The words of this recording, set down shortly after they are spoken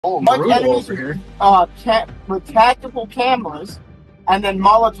Much enemies with tactical cameras and then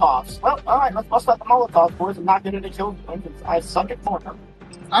Molotovs. Well, alright, let's bust out the Molotovs, boys, and not get into kills with them, I suck at them.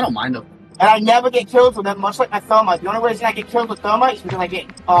 I don't mind them. And I never get kills with them, much like my thermite. The only reason I get killed with thermite is because I get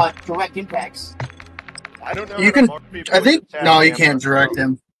direct impacts. I don't know. You can. I think no, you can't direct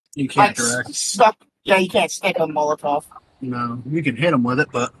him. You can't direct. Stuck. Yeah, you can't stick a Molotov. No, you can hit him with it,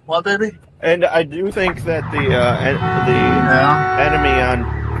 but what, baby? And I do think that the enemy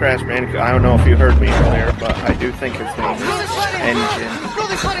on Crash Bandicoot, I don't know if you heard me earlier, but I do think his name is Engine.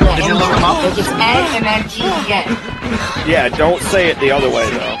 Did you look him up? It's just N-and-then-E-N. Yeah, don't say it the other way,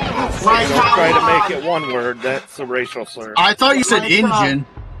 though. Don't try to make it one word. That's a racial slur. I thought you said engine.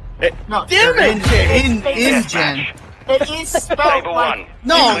 No, damn it! Engine. It is spelled like...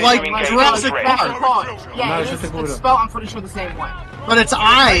 No, like Jurassic Park. Yeah, it's spelled, I'm pretty sure, the same way. But it's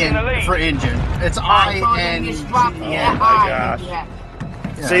I for engine. It's I-N-G-E-N. Oh my gosh.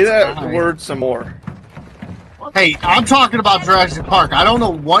 Say that word some more. Hey, I'm talking about Jurassic Park. I don't know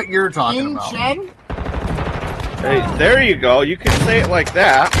what you're talking about. Hey, there you go. You can say it like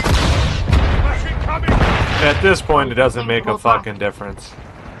that. At this point, it doesn't make a fucking difference.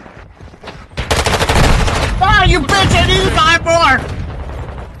 Ah, you bitch! I need 5 more!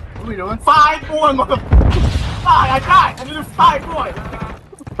 What are we doing? 5 more, motherfucker! I died! I needed 5 more!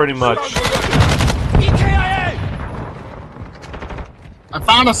 Pretty much. I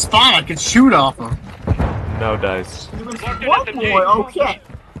found a spot I could shoot off of. No dice. 1 more, okay.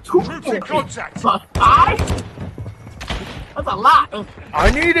 2 more. But 5? That's a lot. I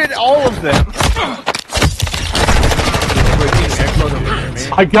needed all of them.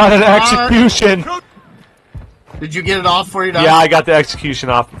 I got an execution! Did you get it off before you died? Yeah, I got the execution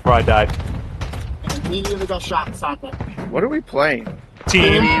off before I died. Immediately got shot inside that. What are we playing?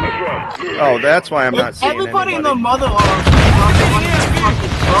 Team. Oh, that's why I'm not seeing everybody anybody. in the mother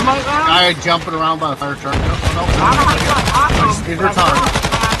I jumping around by the fire truck. He's retarded.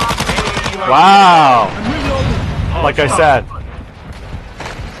 Wow. Like I said.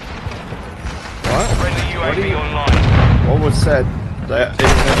 What was said? That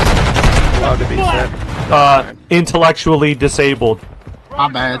isn't allowed to be said. Intellectually disabled. My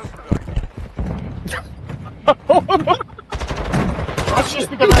bad. That's just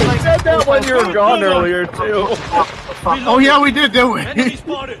because I You said that when you were gone earlier, too. Oh yeah, we did, didn't we?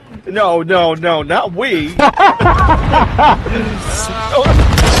 No, not we. Don't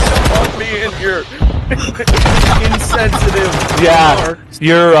be in your insensitive. Yeah,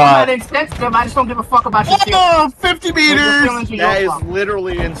 you're I'm not insensitive, I just don't give a fuck about your feelings. Oh, 50 meters! That is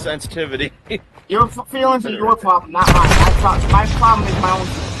literally insensitivity. Your feelings are your problem, not mine. My problem is my own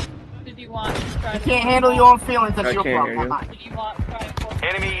feelings. Did you want to try You can't handle your own feelings, that's I your can't problem, hear not mine. Did you want to try and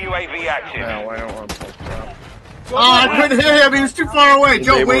Enemy UAV active. No, I don't want to play that. Oh, I couldn't hit him, he was too far away.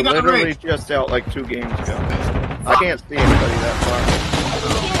 Joe, They were wait on the literally range. just out like 2 games ago. I can't see anybody that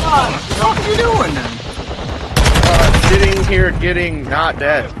What are you doing then? far. Sitting here getting not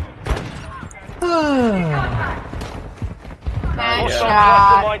dead.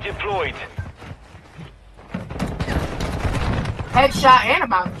 Headshot. Deployed. Headshot and a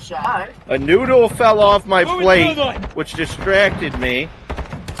mountain shot. Alright. A noodle fell off my plate, which distracted me.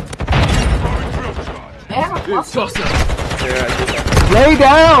 Yeah, lay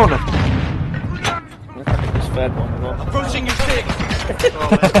down. I just fed one of them. Approaching your six.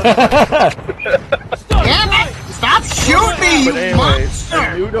 Damn it! Stop shooting me, But you anyways, monster!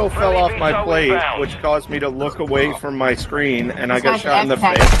 a noodle fell off my plate, which caused me to look away from my screen, and I got shot in the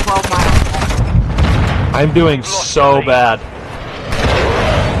face. 12 miles. I'm doing so bad.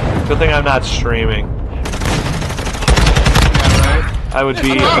 Good thing I'm not streaming. I would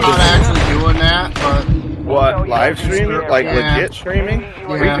be. I'm not actually doing that, but... What, live streaming? Like Yeah. legit streaming? Yeah.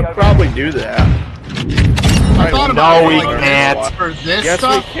 We could probably do that. I thought No, about we it, like, can't. For this Yes,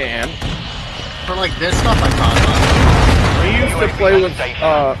 stuff? we can. For like this stuff, I thought about We used to play with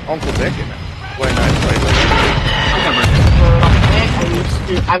Uncle Dick in it when I played with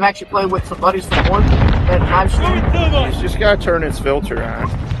him. I've actually played with some buddies from work that live stream. He's just gotta turn his filter on.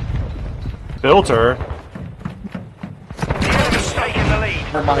 Filter. Taking the lead.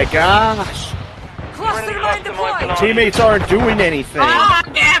 Oh my gosh! Cluster mine deployed. Teammates aren't doing anything. Ah,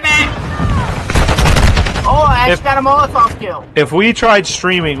 damn it! Oh, I actually got a Molotov kill. If we tried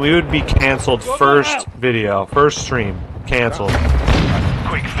streaming, we would be canceled first video, first stream, canceled.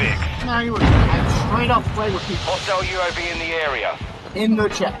 Quick fix. it. No, you wouldn't. I straight up play with people Hostile UAV in the area. in the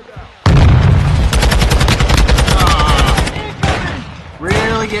chat.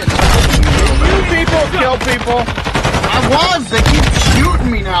 Really getting... People kill people. I was! They keep shooting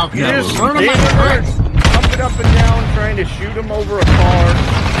me now. You just Learn my stand there, tricks. jumping up and down, trying to shoot them over a car.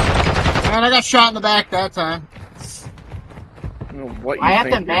 Alright, I got shot in the back that time. I don't know what you I have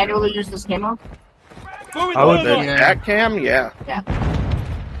think to you're manually use this camera. I would doing. be. The back cam, yeah. Yeah.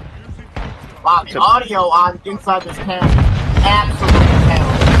 Wow, the audio on inside this camera is absolutely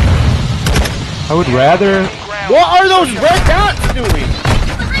terrible. I would rather. What are those red dots doing?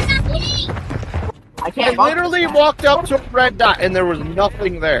 I I can't. literally walked up to a red dot and there was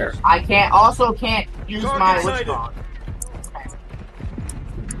nothing there. I can't. Also, can't use my witchbone.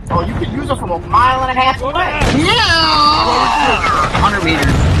 Oh, you can use it from a mile and a half away. Yeah! 100 meters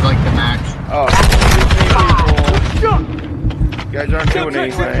is like the max. Oh, you guys aren't doing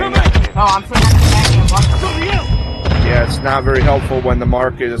anything. Oh, I'm saying that's the back end. Yeah, it's not very helpful when the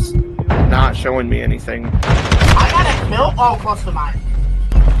mark is not showing me anything. I got a kill. Oh, close to mine.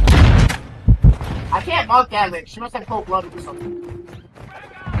 I can't mark that lick. She must have cold blooded or something.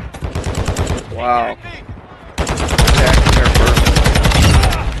 Wow. Attacking her first.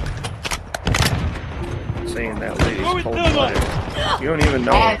 Saying that lady's cold-blooded. You don't even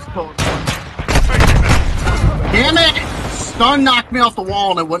know That's her. cold. Damn it! Stun knocked me off the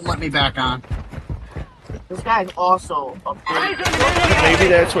wall and it wouldn't let me back on. This guy's also a big. Maybe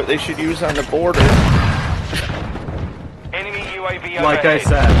that's what they should use on the border. Enemy UAV Like I overhead.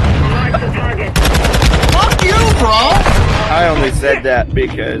 said. Fuck you, bro! I only said that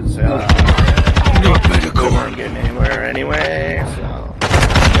because we weren't getting anywhere anyway, so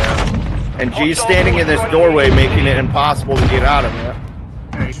yeah. And G's standing in this doorway making it impossible to get out of it.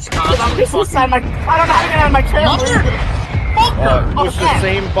 Hey, just I'm constantly just inside my. I don't know how to get out of my chair. Mother- Fucker! Push the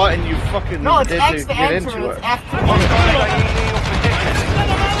same button you fucking No, it's did X to to get enter. into It's it. F to enter.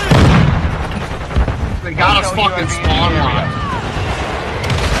 They got us fucking spawn locked.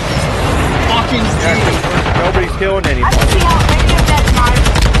 Fucking Nobody's killing I anybody. can see how many of that's my.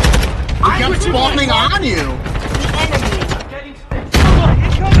 we kept spawning on you. The enemy.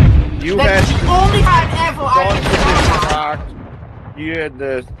 You That's had the only time ever I spawn can position locked. You had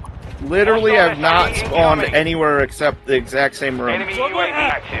the literally have not spawned anywhere except the exact same room. Enemy UAV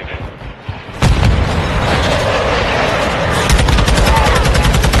active.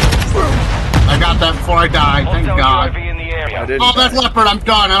 I got that before I died, thank Hostile God. UAV in the I area. didn't. Oh, that's Leopard, I'm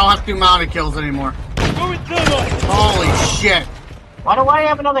done. I don't have to do mounted kills anymore. Holy shit. Why do I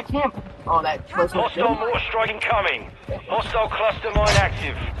have another camp? Oh, that person. Hostile mortar strike incoming. Hostile cluster mine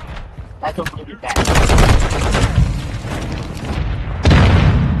active. That's a really bad.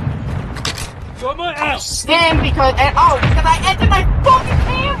 Stand because and because I entered my fucking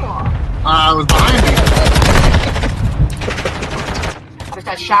camera. It was behind me. I just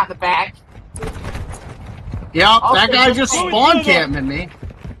got shot in the back. Yep, that Okay, guy just just go spawn do that. camping me.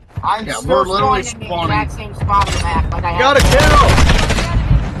 I'm Yeah, still we're literally spawning in the spawning. exact same spot on the map. Like I Got a have.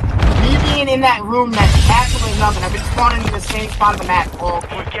 kill! Me being in that room that's absolutely nothing. I've been spawning in the same spot on the map all.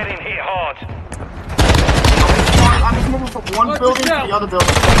 We're getting hit hard. I'm just moving from one building to the other building.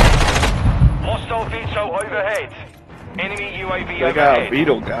 Hostile Vito overhead. Enemy UAV They got a overhead.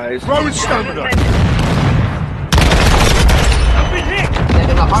 beetle, guys. Yeah, there's 100% a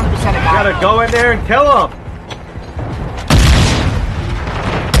guy. Gotta go in there and kill him.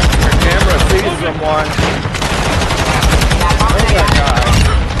 Your camera sees someone. Where's that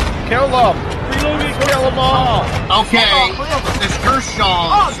guy? Kill them! Kill them all! Okay, this Kershaw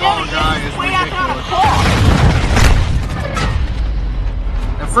Oh, damn it, guy he's is way out there on the ridiculous. floor.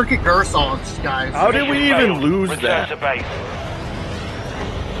 The freaking Kershaw guy. How did we even lose Return that? to base.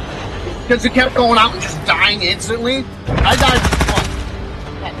 Because he kept going out and just dying instantly. I died.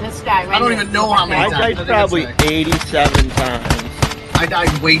 Yeah, this guy right I don't here. even know how many I times. died think probably it's 87 times. I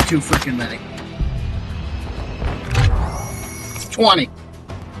died way too freaking many. 20.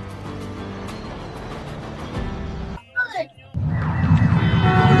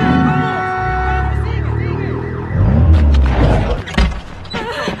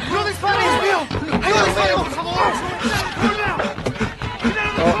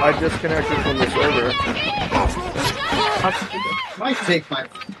 Oh, I disconnected from the server. I take my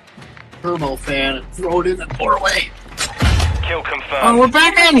turbo fan and throw it in the doorway. Kill Oh, confirmed. we're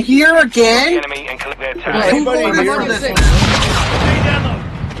back on here again? Enemy and collect their Yeah, tag. Anybody Who here? voted for this?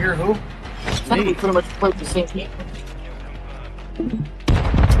 Here, who? I think we pretty much played the same game.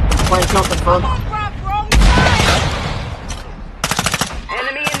 Playing something fun.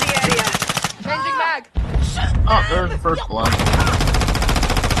 Enemy in the area. Changing mag. Oh, there's the first blood.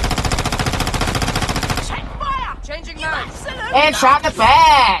 Changing mag. And shot in the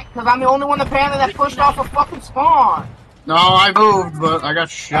back! Because I'm the only one apparently that pushed off a fucking spawn. No, I moved, but I got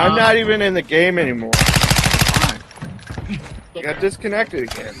shot. I'm not even in the game anymore. Got disconnected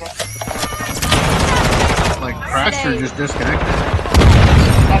again. Like, Crasher just disconnected.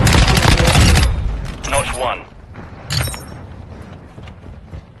 That's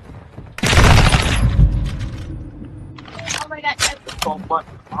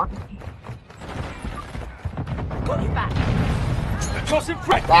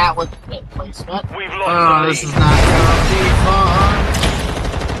That was a placement. We've Oh, lost this the is lead. not gonna be fun.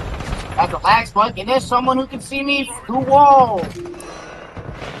 That's a lag spike, and there's someone who can see me through walls.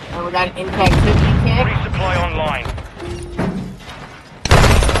 And we got an in-captivity kit. Resupply online.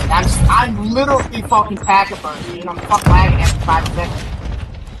 I'm literally fucking packet bursting, and I'm fucking lagging after 5 seconds.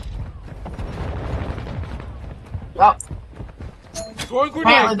 Yup.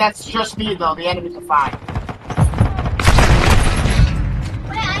 Apparently that's just me though, the enemies are fine.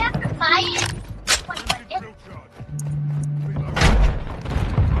 Wait, I have to buy it?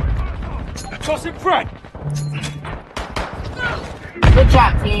 Tossing frag. Good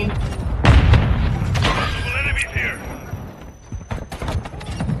job, team. Enemies here.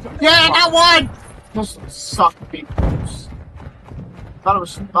 Yeah, I got one! Just suck big moves. Thought it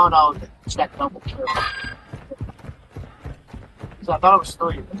was, oh no, check double kill. So I thought it was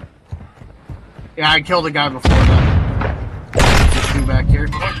 3. Yeah, I killed a guy before that. Just two back here.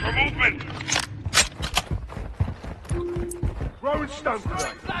 Watch for movement. Throwing stun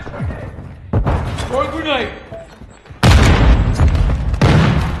grenade. Throwing grenade.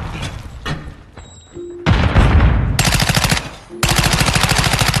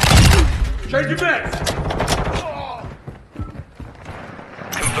 Change your back.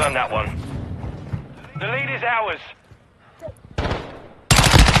 Confirm that one. The lead is ours.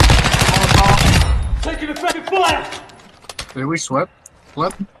 Taking effective fire. Did we flip?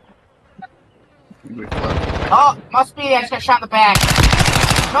 Flip? I think we flipped. Oh, must be, I just got shot in the back.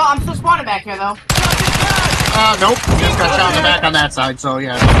 No, I'm still spawning back here though. Nope. Just got shot in the back on that side, so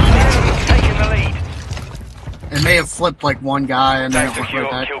yeah. Taking the lead. It may have flipped like one guy and then it That's looked like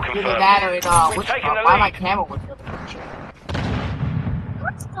secure. that. Kill Either confirmed. that or it, which, Taking the why lead. my camera was the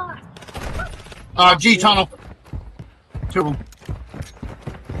What's G tunnel. Two of them.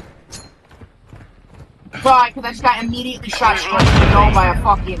 Sorry, because I just got immediately shot straight in the dome by a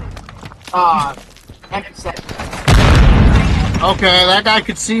fucking, MP7. Okay, that guy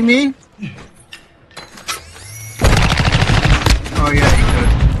could see me. Oh yeah, he could.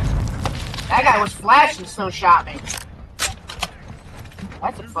 That guy was flashing, still shot me.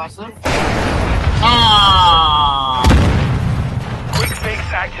 That's impressive. Ah! Quick fix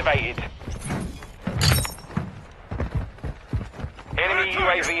activated. Enemy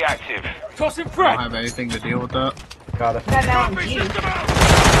UAV active. Tossing I don't have anything to deal with that. Got it. That LNLU.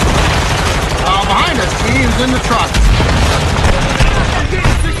 Behind us, he's in the truck.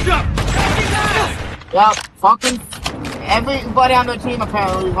 Yup, fucking everybody on the team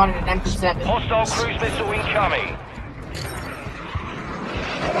apparently wanted an MP7. Hostile cruise missile incoming.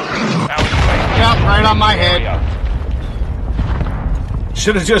 Yep, right on my head.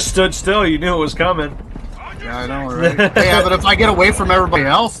 Should have just stood still. You knew it was coming. Yeah, I know, right? Yeah, but if I get away from everybody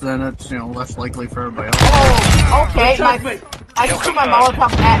else, then it's, you know, less likely for everybody else. Oh, okay. I just threw my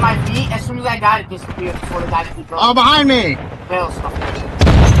Molotov at my feet. As soon as I got it, disappeared before the guy could Oh, behind me! fail stuff.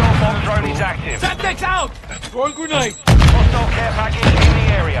 Hostile bomb drone is active. Septic's out! Throwing grenade. Hostile care package in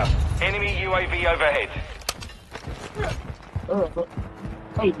the area. Enemy UAV overhead.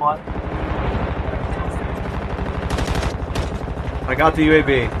 Hey, boy. I got the UAV.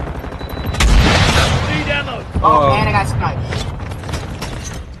 Need ammo. Oh, man, I got sniped.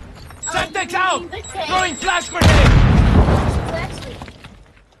 Septic's out! Throwing flash grenade.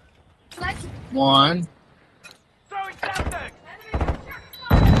 One. Throwing septic.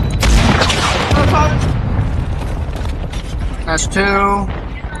 That's two.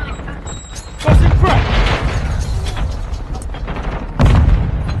 Tossing frag.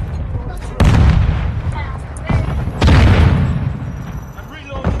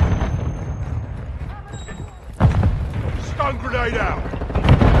 Stun grenade out.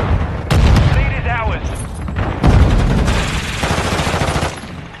 Lead is ours.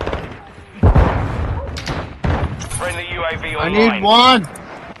 Friendly UAV I online. need one.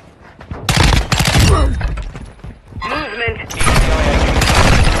 Movement.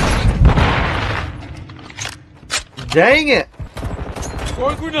 Dang it!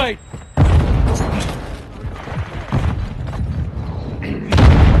 Throwing grenade.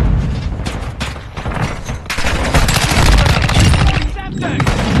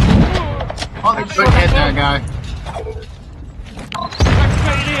 Oh, they Couldn't hit that guy.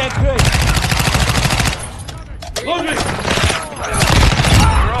 Activated EMP. Loading.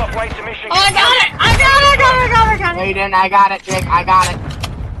 We're halfway to mission. No, you didn't. I got it, Jake. I got it.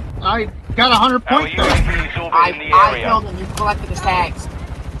 I got 100 Our points there. UAV is orbiting the I area. killed him. You collected the tags.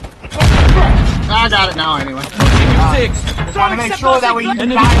 I got it now anyway. Just want to make sure that when you die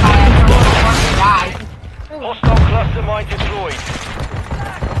by that, die. Hostile cluster mine deployed.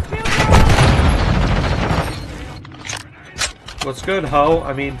 What's good, ho?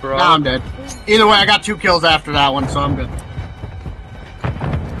 I mean, bro. Nah, I'm dead. Either way, I got 2 kills after that one, so I'm good.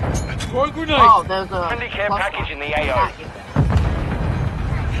 Oh, there's a Friendly care package in the AO.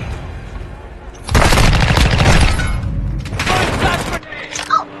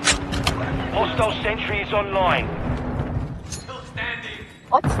 Hostile sentry is online.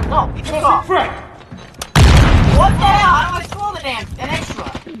 What? No, get off. What the hell? How do I throw the damn an extra?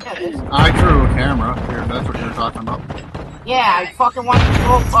 There it is. I drew a camera. Here, that's what you were talking about. Yeah, I fucking want to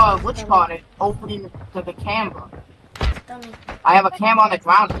throw what you call it, opening to the camera. I have a camera on the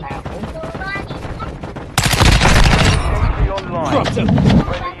ground now. Sentry online.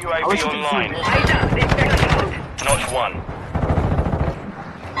 Friendly UAV online. Notch 1.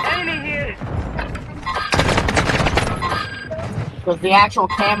 Enemy here. Because the actual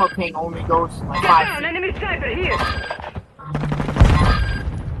camera ping only goes like 5 Down, feet. enemy sniper here.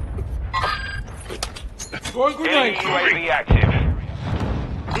 Enemy UAV active.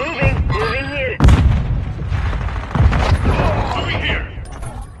 Moving here.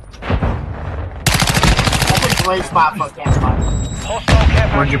 That's a great spot for a camera. Hostile care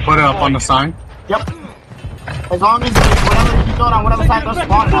Where'd you package put it up on the deployed. sign? Yep. As long as whatever you do it on whatever side does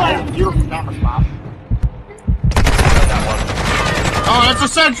spawn, it's a beautiful camera spot. Oh, that's a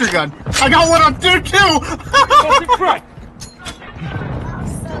sentry gun. I got one on there too.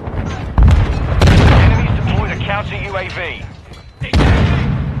 Enemies deployed a counter UAV.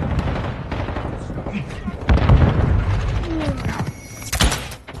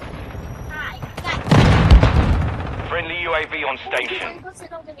 Friendly UAV on station.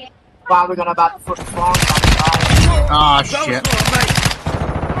 Probably gonna about to put the spawn on the side. Ah, shit.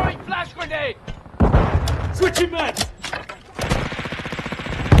 Flash grenade! Switching men.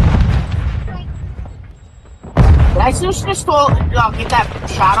 Did I seriously just get that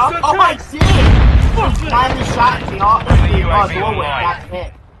shot off? Oh, I did! Finally shot the doorway. That's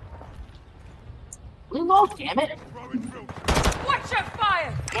it. Reload, damn it. Watch your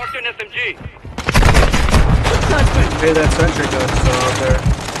fire. Marked an SMG. Hey, that sentry gun's still out there.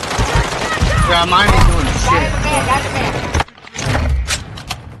 Yeah, mine ain't doing shit. That's the man.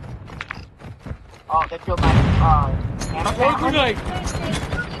 Oh, they killed my, camera.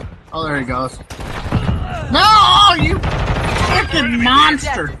 Oh, there he goes. No, you freaking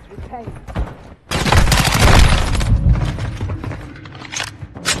monster!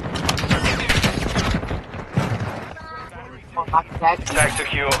 Oh, my tag. Tag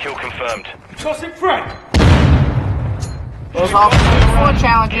secure, kill confirmed. There's all 4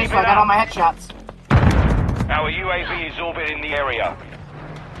 challenges, so I got all my headshots. Our UAV is orbiting the area.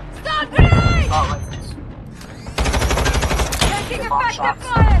 Stop grenade. Oh, what's this? Taking Bomb effective shots.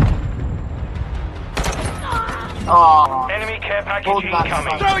 fire. Oh, Enemy care package Hold back,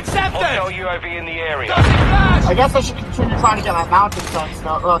 incoming. son. Hostile UAV in the area. I guess I should continue trying to get my mountain guns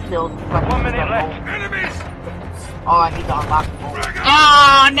killed. 1 minute left. All I need to unlock the hole.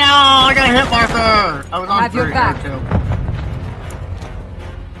 Oh no, I got a hit marker! I was on Have your 3 back. there too.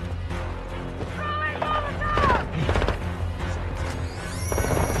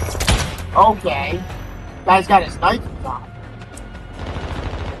 Okay. Guy's got his knife on.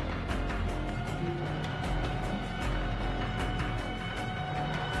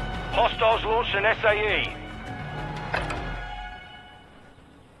 Hostiles launched an SAE.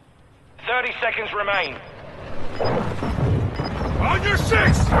 30 seconds remain. On your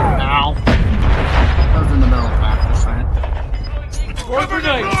 6! Ow. I was in the middle of that for a second. Cover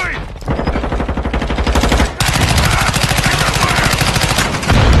grenade!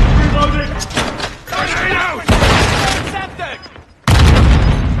 Reloading! Grenade out! Septic!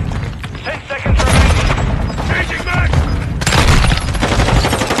 10 seconds remaining. Changing max!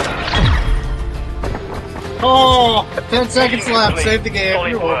 Oh, 10 seconds left. Complete. Save the game.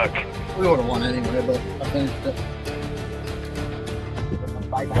 Solid work. We would have won anyway, but I finished it.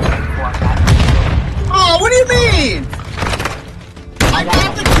 Oh, what do you mean? I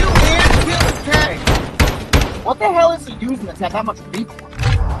got the kill and kill tag. What the hell is he using that's got that much recoil?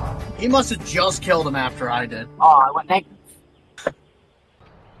 He must have just killed him after I did. Oh, I went negative.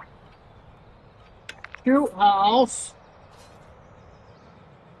 Shoot house.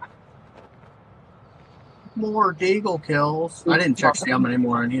 More Deagle kills. I didn't check to see how many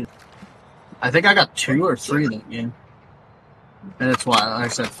more I needed. I think I got 2 or 3 that game. And that's why I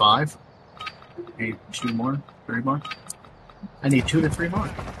said 5. Maybe 2 more, 3 more. I need 2 to 3 more.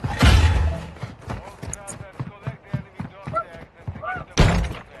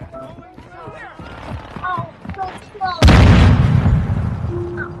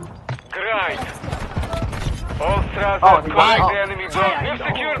 Grind. All threats Oh, have he collect went the up. enemy zone. We've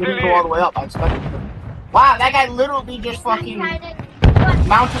secured He the didn't go all the lead. way up. I expected him. Wow, that guy literally just fucking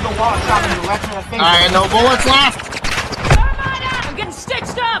mounted the wall and shot him in the left in the face. Alright, no bullets left! I'm getting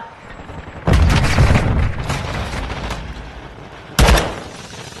stitched up!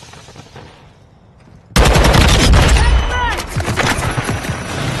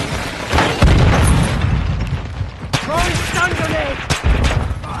 Throwing stun grenade!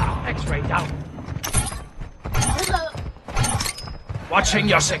 X-ray down. Watching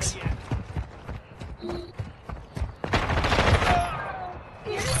your six.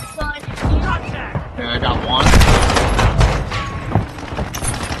 Okay, I got one.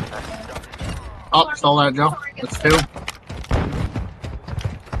 Oh, stole that, Joe. That's two.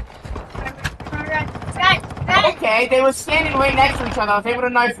 Okay, they were standing right next to each other. I was able to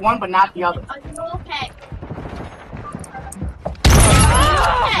knife one, but not the other. Okay.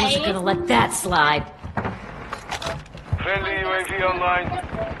 I wasn't gonna let that slide. Friendly UAV online.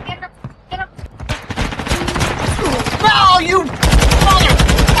 No, you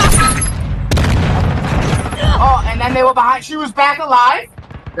motherfucker! Oh, and then they were behind. She was back alive.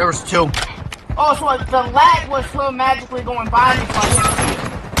 There was two. Oh, so the lag was her magically going by me.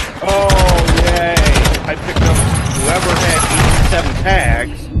 Oh, yay. I picked up whoever had 87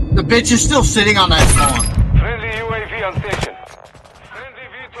 tags. The bitch is still sitting on that spawn. Friendly UAV on station. Friendly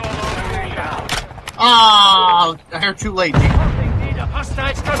VTOL on station. Ah, I heard too late, G.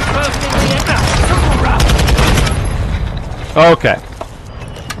 Okay.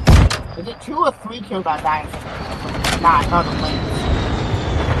 Is it 2 or 3 kills I died? Nah, not the late.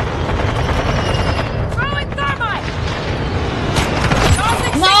 Throwing thermite!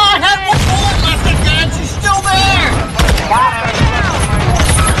 No, I have one bullet left again. She's still there. Got her.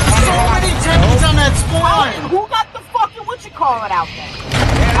 So many tags on that spawn. Who got the fucking whatchamacallit out there?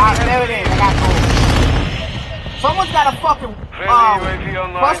 Ah, there it is. I got gold. Someone's got a fucking UAV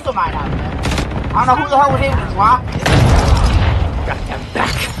online. cluster mine out there. I don't know who the hell was able to drop it. Got them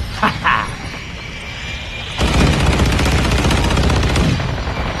back.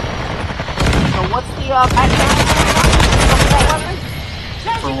 So what's the background?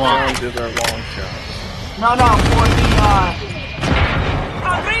 For what? Did their long shot. No, for the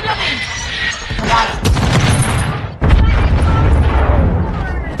I'm reloading!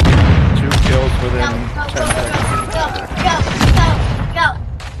 Two kills within 10 seconds. Go.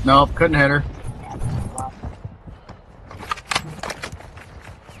 Nope, couldn't hit her.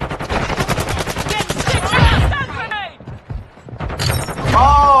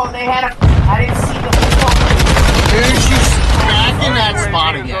 Oh, they had a. I didn't see the. Dude, she's back in that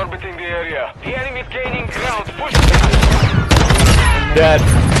spot UAV is again. orbiting the area. The enemy is gaining ground. Push Dead.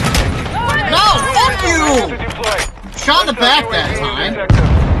 No, fuck to you! deploy. Shot in the back that time.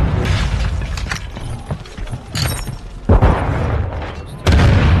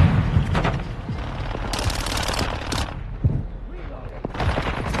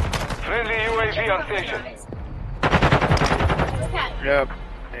 Friendly UAV on station. Yep.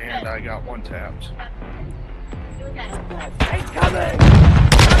 And I got one tapped.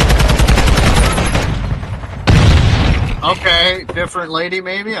 Okay, different lady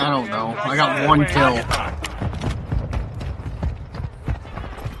maybe? I don't know. I got one kill.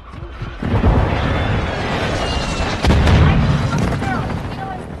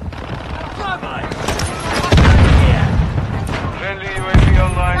 Friendly UAV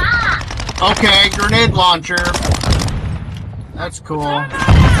online. Okay, grenade launcher. That's cool.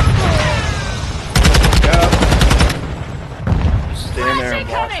 Yep. Stand there and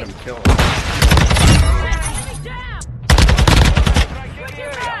watch him kill him.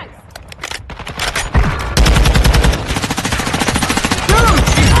 Dude,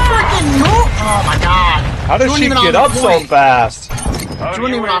 she freaking moved! Oh my god. How did she get up so fast? She wasn't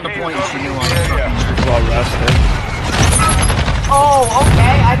even on the point and she knew I was fucking She's well rested. Oh,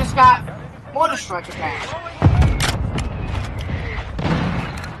 okay. I just got mortar strike attack.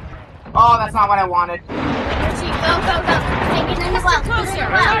 Oh, that's not what I wanted. Go. Take it in the well.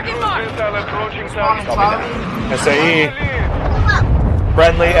 Hostile approaching target. SAE.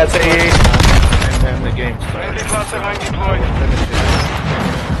 Friendly SAE. And then the game Friendly started. cluster mine deployed. Friendly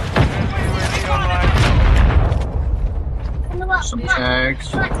UAV online. some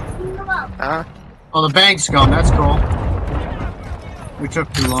tags. Huh? Oh, the bank's gone. That's cool. We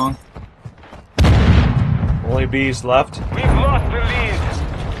took too long. Only B's left. We've lost the lead.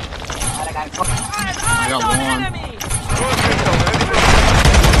 I got one.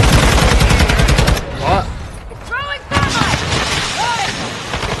 What?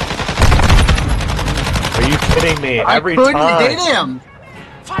 Are you kidding me? Every I couldn't time. hit him.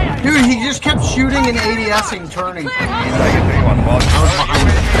 Dude, he just kept shooting and ADSing, turning. I was behind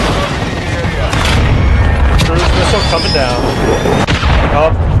him. Cruise missile coming down.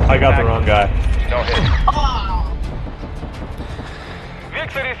 Oh, I got the wrong guy. No hit. Oh,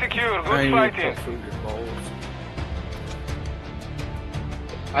 Victory secure. Good fighting.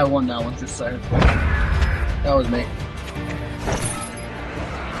 I won that one, just saying. That was me.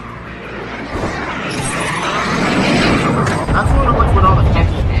 that's what it was with all the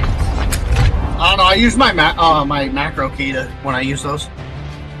heavy hits. I don't know. I use my my macro key to when I use those.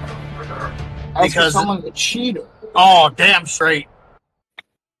 Because someone's a cheater. Oh, damn straight.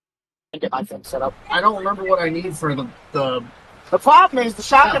 I get my thing set up. I don't remember what I need for the The problem is the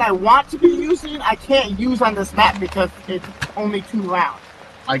shotgun I want to be using, I can't use on this map because it's only 2 rounds.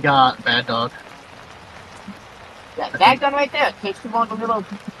 I got Bad Dog. That gun right there takes too long to reload.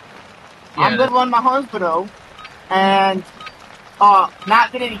 Yeah, I'm gonna run my hospital and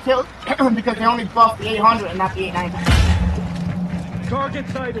not get any kills because they only buff the 800 and not the 890. Target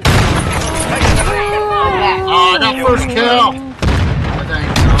sighted. Oh, that first kill!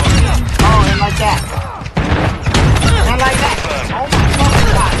 Oh, and like that. And like that. Oh my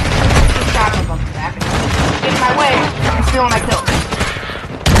fucking god. This shotgun's on the back. Get in my way and steal my kills.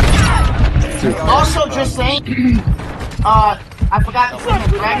 Also, just saying, I forgot to say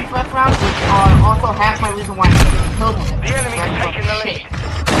the Dragon Breath rounds, which are also half my reason why I killed him. The enemy is taking the lead.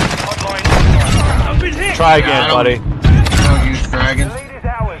 Hotline. I've been hit. Try again, buddy. Don't use Dragon. The lead is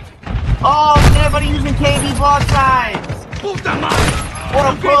ours. Oh, is everybody using KV broadsides? What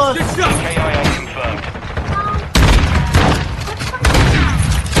a push! KIA confirmed.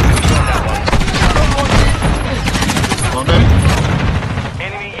 Okay.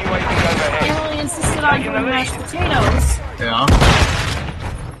 Enemy UAV overhead. Emily insisted on doing mashed potatoes. Yeah.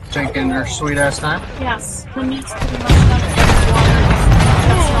 Taking their sweet ass time. Yes, the meat's pretty much done.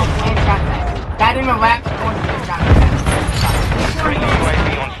 That in Iraq, Friendly UAV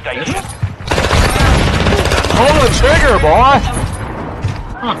on station. Pull the trigger, boy!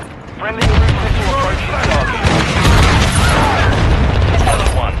 Friendly cruise missile approaching target. Another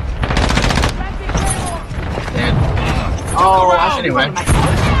one. Dead. oh, I should Anyway. anyway.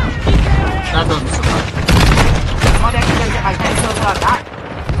 That doesn't survive. I'm actually gonna get my 10 kills without dying.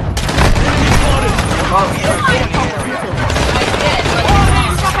 Oh,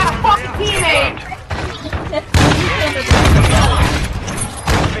 man, some kind of fucking teammate!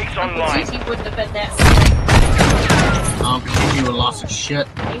 Fix online. He wouldn't have been that. You a loss of shit.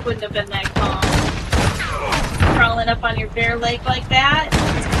 He wouldn't have been that calm. Crawling up on your bare leg like that.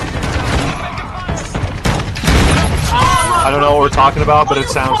 I don't know what we're talking about, but it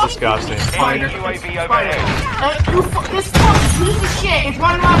sounds disgusting. Enemy UAV overhead. This fucking piece of shit is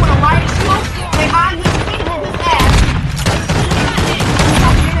running around with a riot shield and on his feet with his ass.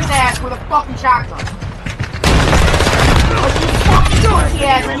 Fucking in his ass with a fucking shotgun. What you fucking doing, he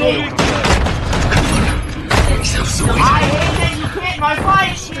ass me? I hate that you can't my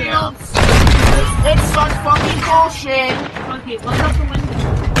riot shields. It's such fucking bullshit. Okay, look out the window.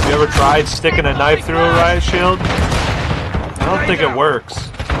 Have you ever tried sticking a knife through a riot shield? I don't think it works.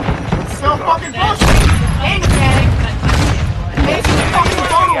 It's still fucking bullshit. Game mechanic. Makes it fucking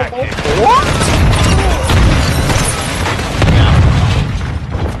vulnerable. What?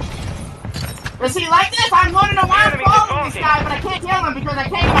 But see, like this, I'm running around following this guy, but I can't kill him because I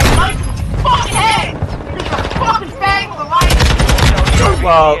can't get my knife in his fucking head. He's a fucking fag with a riot shield.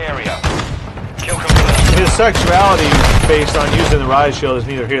 Well, Area. Kill confirmed. his sexuality based on using the riot shield is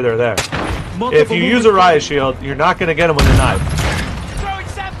neither here nor there. If you use a riot shield, you're not going to get him with a knife.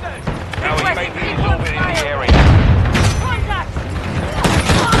 Now we may be orbiting the area.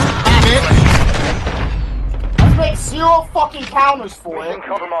 Let's make 0 fucking counters for Mission it.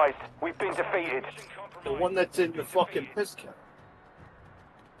 compromised. We've been defeated. The one that's in the fucking piss can.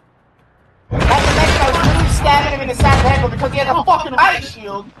 That's the next guy really stabbing him in the side of the head, but because he has a fucking riot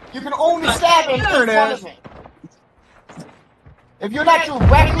shield, you can only stab him in front of him. If you're not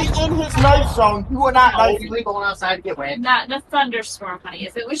directly in his knife zone, you are not knifing. Going outside to get wet. Not in a thunderstorm, honey.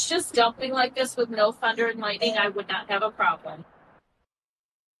 If it was just dumping like this with no thunder and lightning, I would not have a problem.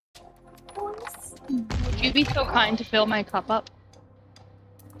 Would you be so kind to fill my cup up?